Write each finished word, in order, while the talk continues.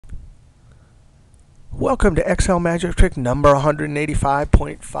Welcome to Excel Magic Trick number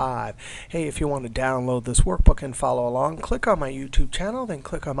 185.5. Hey, if you want to download this workbook and follow along, click on my YouTube channel, then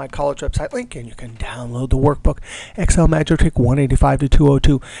click on my college website link, and you can download the workbook, Excel Magic Trick 185 to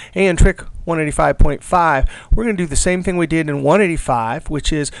 202. And trick 185.5, we're going to do the same thing we did in 185,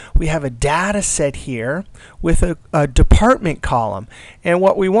 which is we have a data set here with a department column. And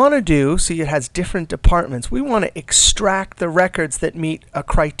what we want to do, see it has different departments, we want to extract the records that meet a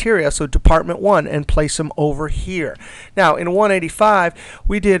criteria, so department 1, and place them over here. Now in 185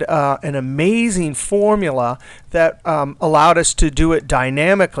 we did an amazing formula that allowed us to do it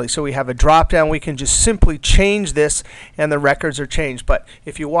dynamically. So we have a drop down, we can just simply change this and the records are changed. But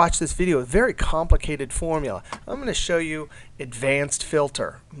if you watch this video, a very complicated formula. I'm going to show you advanced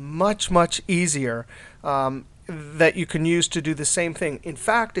filter. Much easier that you can use to do the same thing. In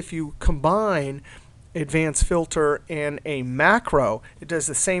fact, if you combine advanced filter and a macro, it does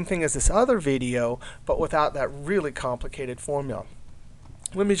the same thing as this other video, but without that really complicated formula.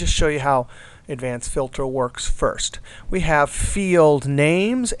 Let me just show you how advanced filter works first. We have field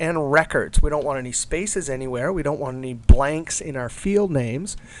names and records. We don't want any spaces anywhere. We don't want any blanks in our field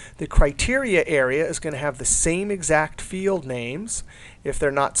names. The criteria area is going to have the same exact field names. If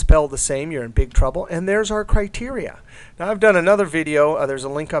they're not spelled the same, you're in big trouble. And there's our criteria. Now I've done another video, there's a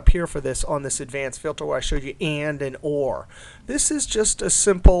link up here for this, on this advanced filter where I showed you and or. This is just a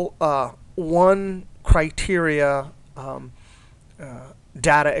simple one criteria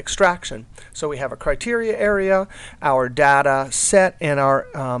data extraction. So we have a criteria area, our data set, and our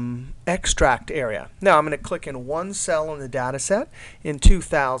extract area. Now I'm going to click in one cell in the data set. In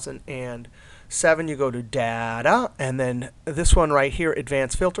 2007 you go to data, and then this one right here,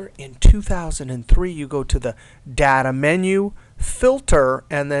 advanced filter. In 2003 you go to the data menu, filter,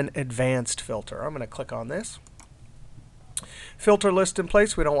 and then advanced filter. I'm going to click on this. Filter list in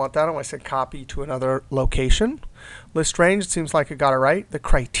place, we don't want that. I want to say copy to another location. List range, it seems like I got it right. The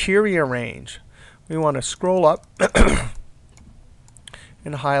criteria range, we want to scroll up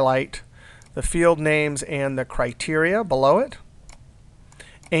and highlight the field names and the criteria below it.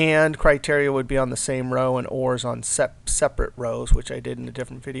 And criteria would be on the same row and ORs on separate rows, which I did in a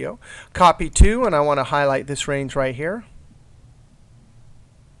different video. Copy to, and I want to highlight this range right here.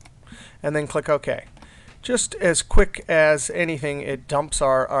 And then click OK. Just as quick as anything, it dumps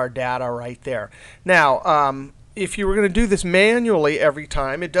our data right there. Now, if you were going to do this manually every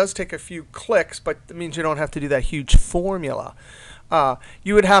time, it does take a few clicks, but it means you don't have to do that huge formula.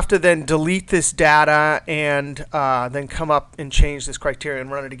 You would have to then delete this data and then come up and change this criteria and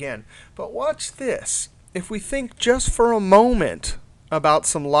run it again. But watch this. If we think just for a moment about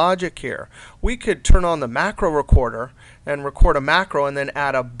some logic here, we could turn on the macro recorder and record a macro and then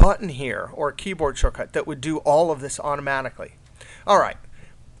add a button here or a keyboard shortcut that would do all of this automatically. All right,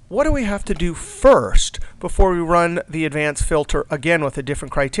 what do we have to do first before we run the advanced filter again with a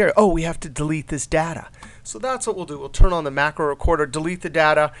different criteria? Oh, we have to delete this data. So that's what we'll do. We'll turn on the macro recorder, delete the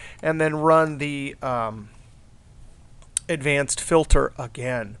data, and then run the advanced filter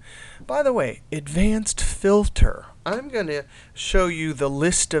again. By the way, advanced filter, I'm going to show you the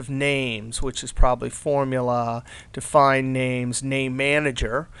list of names, which is probably formula, define names, name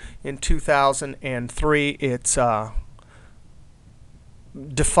manager. In 2003, it's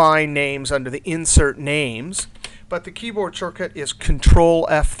define names under the insert names. But the keyboard shortcut is Control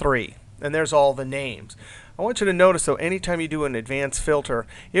F3, and there's all the names. I want you to notice, though, anytime you do an advanced filter,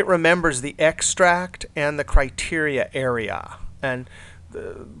 it remembers the extract and the criteria area. And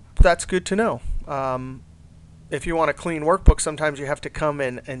that's good to know. If you want a clean workbook, sometimes you have to come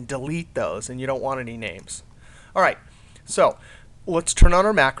in and delete those, and you don't want any names. All right, so let's turn on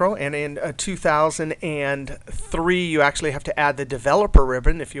our macro. And in 2003, you actually have to add the developer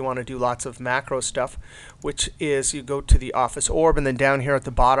ribbon if you want to do lots of macro stuff, which is you go to the Office orb, and then down here at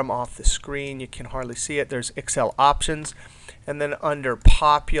the bottom off the screen, you can hardly see it, there's Excel options. And then under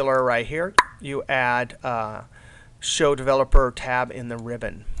popular right here, you add Show Developer tab in the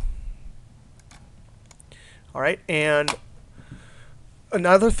ribbon. All right, and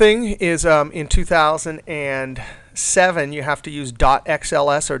another thing is in 2007 you have to use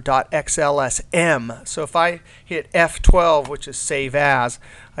 .xls or .xlsm. So if I hit F12, which is save as,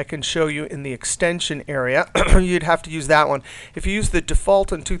 I can show you in the extension area. You'd have to use that one. If you use the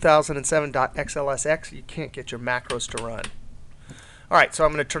default in 2007 .xlsx, you can't get your macros to run. All right, so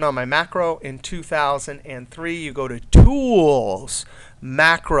I'm going to turn on my macro. In 2003, you go to Tools,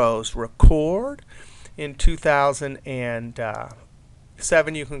 Macros, Record. In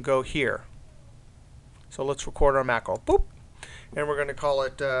 2007, you can go here. So let's record our macro. Boop. And we're going to call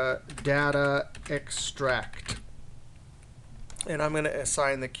it data extract. And I'm going to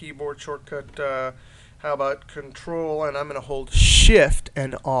assign the keyboard shortcut How about Control, and I'm going to hold Shift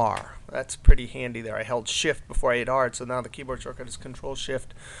and R. That's pretty handy there. I held Shift before I hit R, so now the keyboard shortcut is Control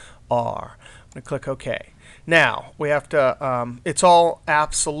Shift R. I'm going to click OK. Now we have to. It's all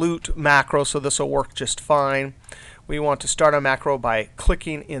absolute macro, so this will work just fine. We want to start a macro by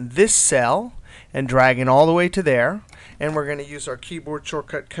clicking in this cell and dragging all the way to there. And we're going to use our keyboard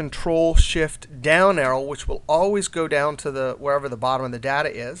shortcut Control Shift down arrow, which will always go down to the wherever the bottom of the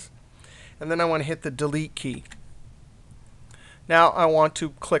data is. And then I want to hit the delete key. Now I want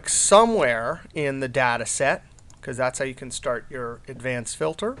to click somewhere in the data set, because that's how you can start your advanced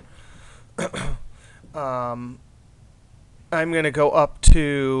filter. I'm going to go up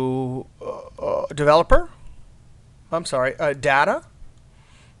to developer. I'm sorry, data.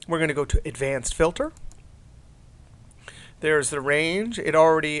 We're going to go to advanced filter. There's the range. It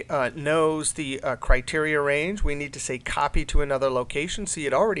already knows the criteria range. We need to say copy to another location. See,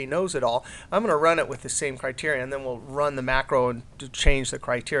 it already knows it all. I'm going to run it with the same criteria, and then we'll run the macro and change the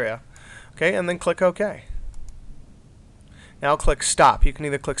criteria. Okay, and then click OK. Now click stop. You can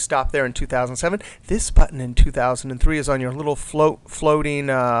either click stop there in 2007. This button in 2003 is on your little floating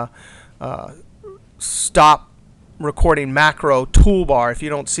stop recording macro toolbar. If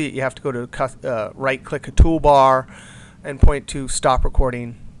you don't see it, you have to go to right-click a toolbar and point to stop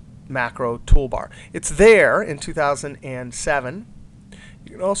recording macro toolbar. It's there in 2007.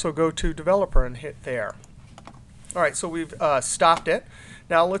 You can also go to developer and hit there. All right, so we've stopped it.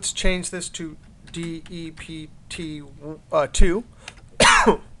 Now let's change this to DEPT2.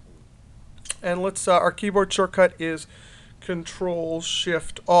 And let's our keyboard shortcut is Control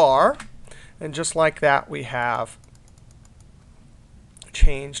Shift R. And just like that, we have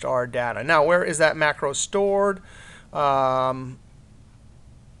changed our data. Now, where is that macro stored?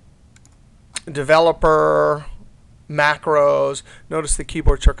 Developer, macros. Notice the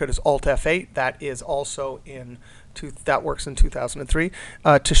keyboard shortcut is Alt F8. That is also in that works in 2003.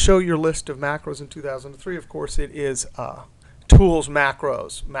 To show your list of macros in 2003, of course, it is Tools,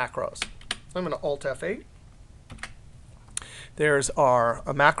 Macros. I'm going to Alt F8. There's our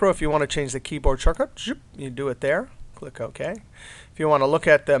macro. If you want to change the keyboard shortcut, you do it there. Click OK. If you want to look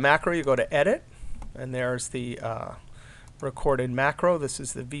at the macro, you go to Edit. And there's the recorded macro. This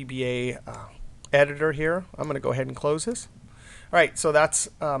is the VBA editor here. I'm going to go ahead and close this. All right, so that's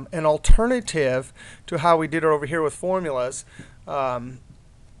an alternative to how we did it over here with formulas.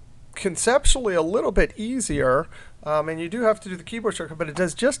 Conceptually a little bit easier, and you do have to do the keyboard shortcut, but it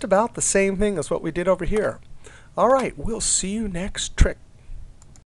does just about the same thing as what we did over here. All right, we'll see you next trick.